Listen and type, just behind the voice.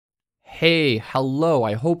Hey, hello,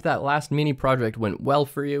 I hope that last mini project went well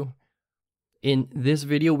for you. In this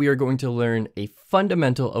video, we are going to learn a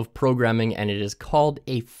fundamental of programming, and it is called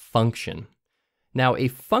a function. Now, a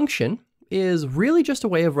function is really just a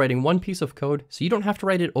way of writing one piece of code, so you don't have to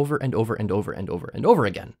write it over and over and over and over and over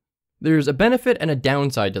again. There's a benefit and a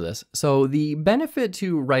downside to this. So the benefit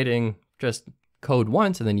to writing just code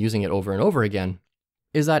once and then using it over and over again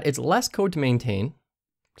is that it's less code to maintain.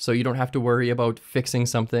 So you don't have to worry about fixing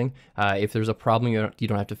something. If there's a problem, you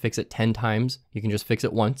don't have to fix it 10 times. You can just fix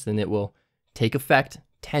it once and it will take effect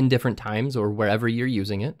 10 different times or wherever you're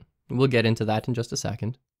using it. We'll get into that in just a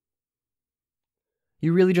second.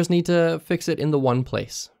 You really just need to fix it in the one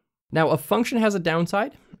place. Now, a function has a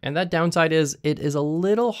downside, and that downside is it is a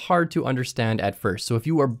little hard to understand at first. So if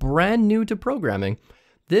you are brand new to programming,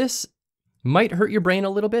 this might hurt your brain a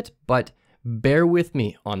little bit, but bear with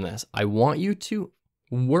me on this. I want you to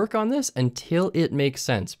work on this until it makes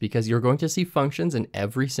sense, because you're going to see functions in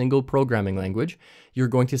every single programming language. You're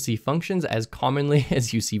going to see functions as commonly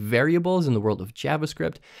as you see variables in the world of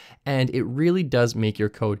JavaScript, and it really does make your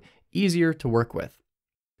code easier to work with.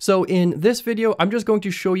 So in this video, I'm just going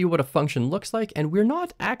to show you what a function looks like, and we're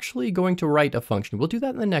not actually going to write a function. We'll do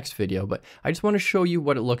that in the next video, but I just want to show you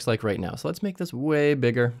what it looks like right now. So let's make this way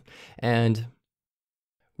bigger, and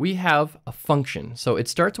we have a function. So it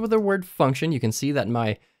starts with the word function. You can see that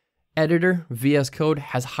my editor, VS Code,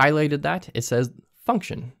 has highlighted that. It says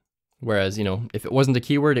function. Whereas, if it wasn't a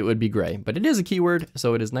keyword, it would be gray, but it is a keyword,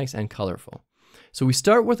 so it is nice and colorful. So we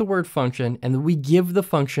start with the word function, and then we give the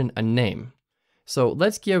function a name. So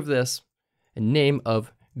let's give this a name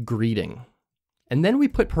of greeting. And then we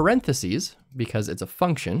put parentheses because it's a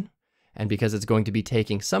function and because it's going to be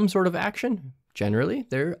taking some sort of action. Generally,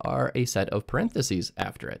 there are a set of parentheses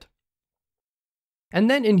after it. And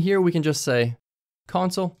then in here, we can just say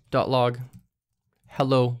console.log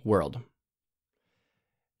hello world.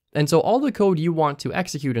 And so all the code you want to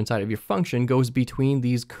execute inside of your function goes between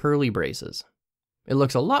these curly braces. It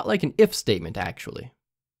looks a lot like an if statement, actually.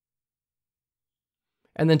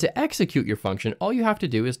 And then to execute your function, all you have to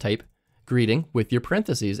do is type greeting with your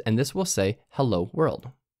parentheses, and this will say hello world.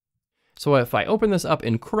 So if I open this up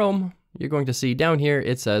in Chrome, you're going to see down here,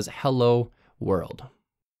 it says hello world.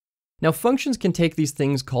 Now functions can take these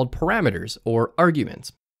things called parameters or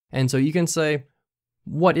arguments. And so you can say,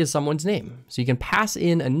 what is someone's name? So you can pass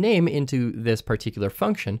in a name into this particular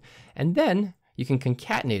function, and then you can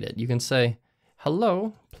concatenate it. You can say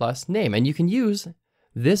hello plus name, and you can use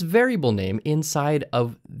this variable name inside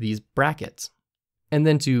of these brackets. And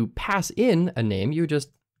then to pass in a name, you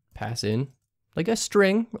just pass in like a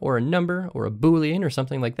string or a number or a Boolean or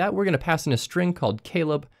something like that. We're going to pass in a string called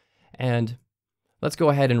Caleb, and let's go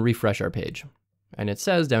ahead and refresh our page. And it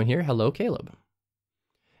says down here, hello Caleb.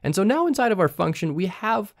 And so now inside of our function, we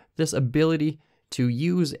have this ability to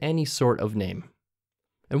use any sort of name.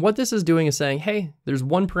 And what this is doing is saying, hey, there's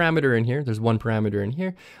one parameter in here, there's one parameter in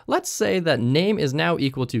here. Let's say that name is now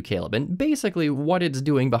equal to Caleb. And basically what it's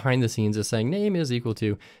doing behind the scenes is saying name is equal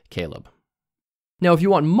to Caleb. Now, if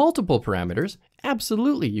you want multiple parameters,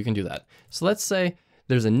 absolutely you can do that. So let's say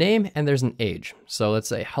there's a name and there's an age. So let's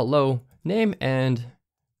say hello name and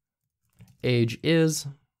age is,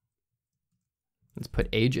 let's put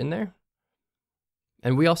age in there.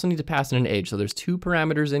 And we also need to pass in an age. So there's two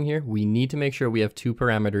parameters in here. We need to make sure we have two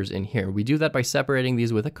parameters in here. We do that by separating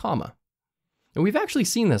these with a comma. And we've actually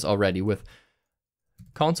seen this already with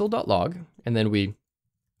console.log, and then we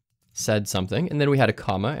said something, and then we had a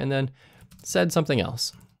comma, and then said something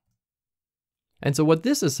else. And so what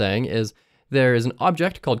this is saying is there is an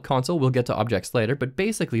object called console. We'll get to objects later, but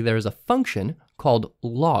basically there is a function called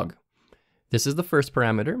log. This is the first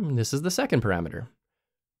parameter, and this is the second parameter.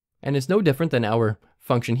 And it's no different than our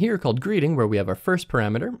function here called greeting, where we have our first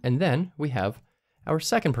parameter, and then we have our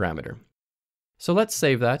second parameter. So let's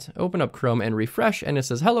save that, open up Chrome and refresh, and it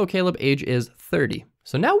says, hello Caleb, age is 30.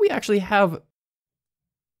 So now we actually have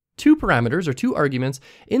two parameters or two arguments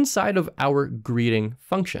inside of our greeting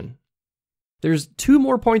function. There's two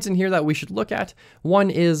more points in here that we should look at.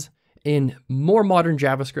 One is in more modern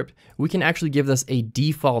JavaScript, we can actually give this a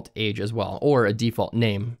default age as well, or a default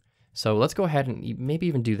name. So let's go ahead and maybe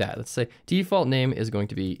even do that. Let's say default name is going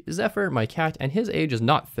to be Zephyr, my cat, and his age is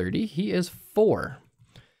not 30, he is 4.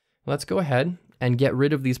 Let's go ahead and get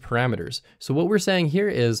rid of these parameters. So what we're saying here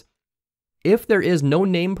is, if there is no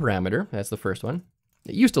name parameter, that's the first one,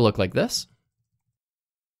 it used to look like this.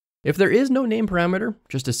 If there is no name parameter,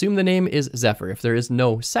 just assume the name is Zephyr. If there is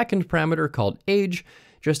no second parameter called age,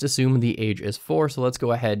 just assume the age is 4. So let's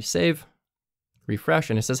go ahead, save, refresh,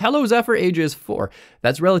 and it says, hello Zephyr, age is 4.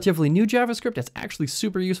 That's relatively new JavaScript. It's actually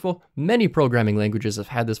super useful. Many programming languages have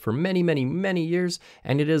had this for many, many, many years,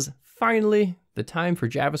 and it is finally the time for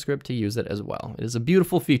JavaScript to use it as well. It is a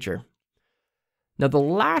beautiful feature. Now, the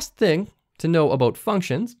last thing to know about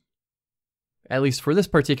functions, at least for this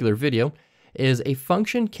particular video, is a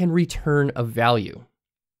function can return a value.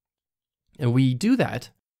 And we do that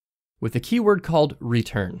with a keyword called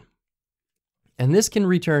return. And this can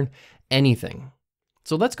return anything.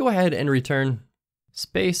 So let's go ahead and return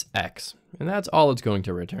space X, and that's all it's going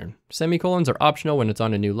to return. Semicolons are optional when it's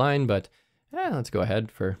on a new line, but let's go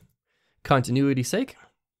ahead for continuity's sake.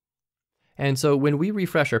 And so when we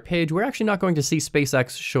refresh our page, we're actually not going to see space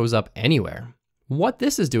X shows up anywhere. What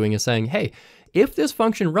this is doing is saying, hey, if this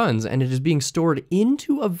function runs and it is being stored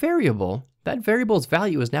into a variable, that variable's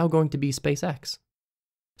value is now going to be space X.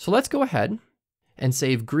 So let's go ahead and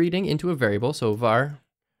save greeting into a variable. So var,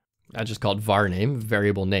 I just called var name,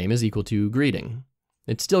 variable name is equal to greeting.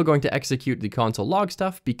 It's still going to execute the console log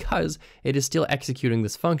stuff because it is still executing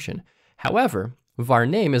this function. However, var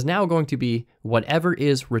name is now going to be whatever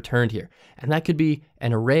is returned here. And that could be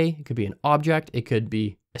an array, it could be an object, it could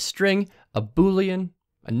be a string, a Boolean,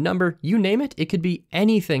 a number, you name it. It could be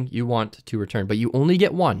anything you want to return, but you only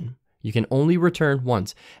get one. You can only return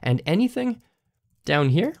once. And anything down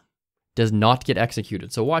here does not get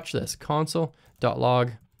executed. So watch this,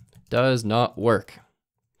 console.log does not work.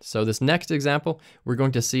 So this next example, we're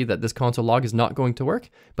going to see that this console log is not going to work,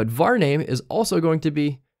 but var name is also going to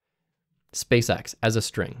be space X as a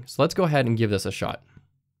string. So let's go ahead and give this a shot.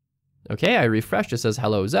 Okay, I refreshed, it says,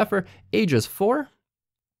 hello Zephyr, age is 4.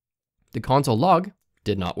 The console log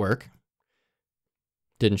did not work.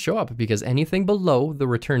 Didn't show up because anything below the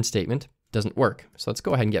return statement doesn't work. So let's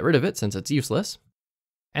go ahead and get rid of it since it's useless.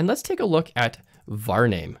 And let's take a look at var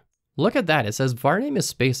name. Look at that, it says var name is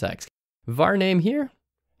space X. Var name here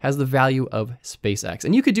has the value of space X.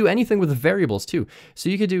 And you could do anything with the variables too. So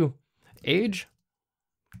you could do age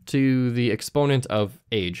to the exponent of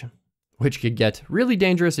age, which could get really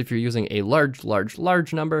dangerous if you're using a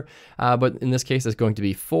large number. But in this case, it's going to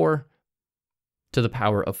be 4 to the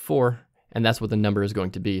power of 4. And that's what the number is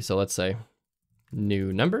going to be. So let's say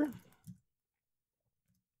new number.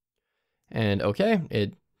 And okay,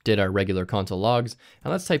 it did our regular console logs.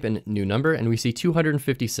 And let's type in new number and we see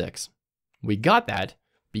 256. We got that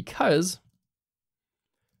because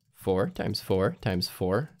 4 times 4 times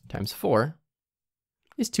 4 times 4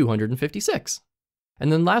 is 256.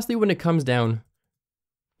 And then lastly, when it comes down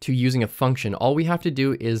to using a function, all we have to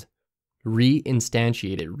do is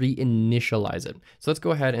reinstantiate it, reinitialize it. So let's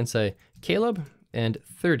go ahead and say Caleb and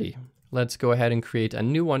 30. Let's go ahead and create a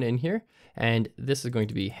new one in here. And this is going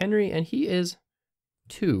to be Henry and he is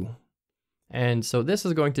 2. And so this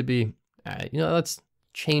is going to be, let's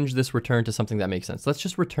change this return to something that makes sense. Let's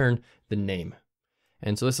just return the name.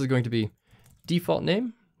 And so this is going to be default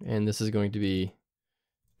name, and this is going to be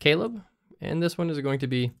Caleb, and this one is going to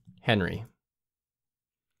be Henry.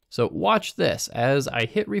 So watch this. As I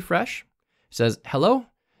hit refresh, it says, hello,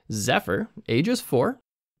 Zephyr, age is 4.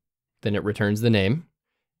 Then it returns the name,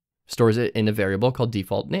 stores it in a variable called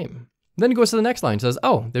default name. Then it goes to the next line, says,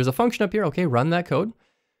 oh, there's a function up here. Okay, run that code.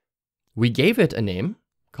 We gave it a name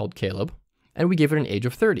called Caleb, and we gave it an age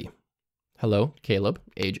of 30. Hello, Caleb,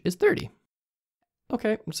 age is 30.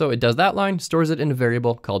 Okay, so it does that line, stores it in a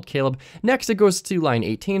variable called Caleb. Next, it goes to line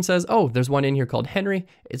 18, says, oh, there's one in here called Henry.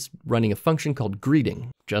 It's running a function called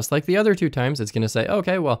greeting. Just like the other 2 times, it's gonna say,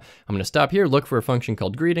 okay, well, I'm gonna stop here, look for a function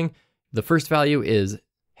called greeting. The first value is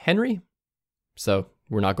Henry, so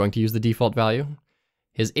we're not going to use the default value.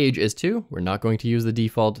 His age is 2, we're not going to use the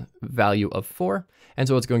default value of 4. And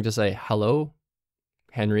so it's going to say, hello,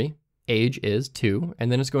 Henry, age is 2,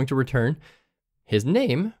 and then it's going to return his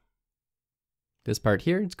name. This part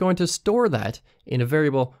here, it's going to store that in a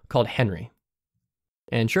variable called Henry.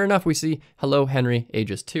 And sure enough, we see, hello, Henry,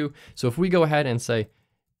 age is 2. So if we go ahead and say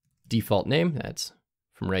default name, that's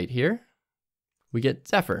from right here, we get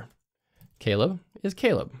Zephyr. Caleb is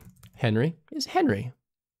Caleb. Henry is Henry.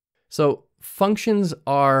 So functions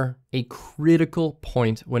are a critical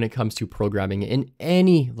point when it comes to programming in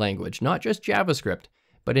any language, not just JavaScript,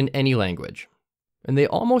 but in any language. And they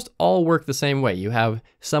almost all work the same way. You have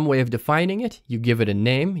some way of defining it, you give it a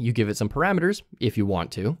name, you give it some parameters if you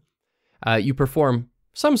want to. You perform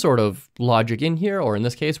some sort of logic in here, or in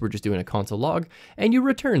this case, we're just doing a console log, and you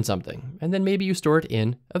return something. And then maybe you store it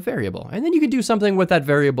in a variable. And then you can do something with that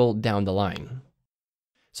variable down the line.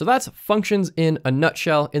 So that's functions in a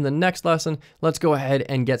nutshell. In the next lesson, let's go ahead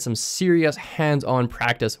and get some serious hands-on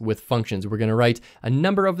practice with functions. We're gonna write a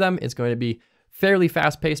number of them. It's going to be fairly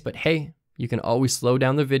fast-paced, but hey, You can always slow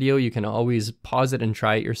down the video. You can always pause it and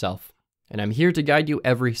try it yourself. And I'm here to guide you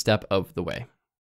every step of the way.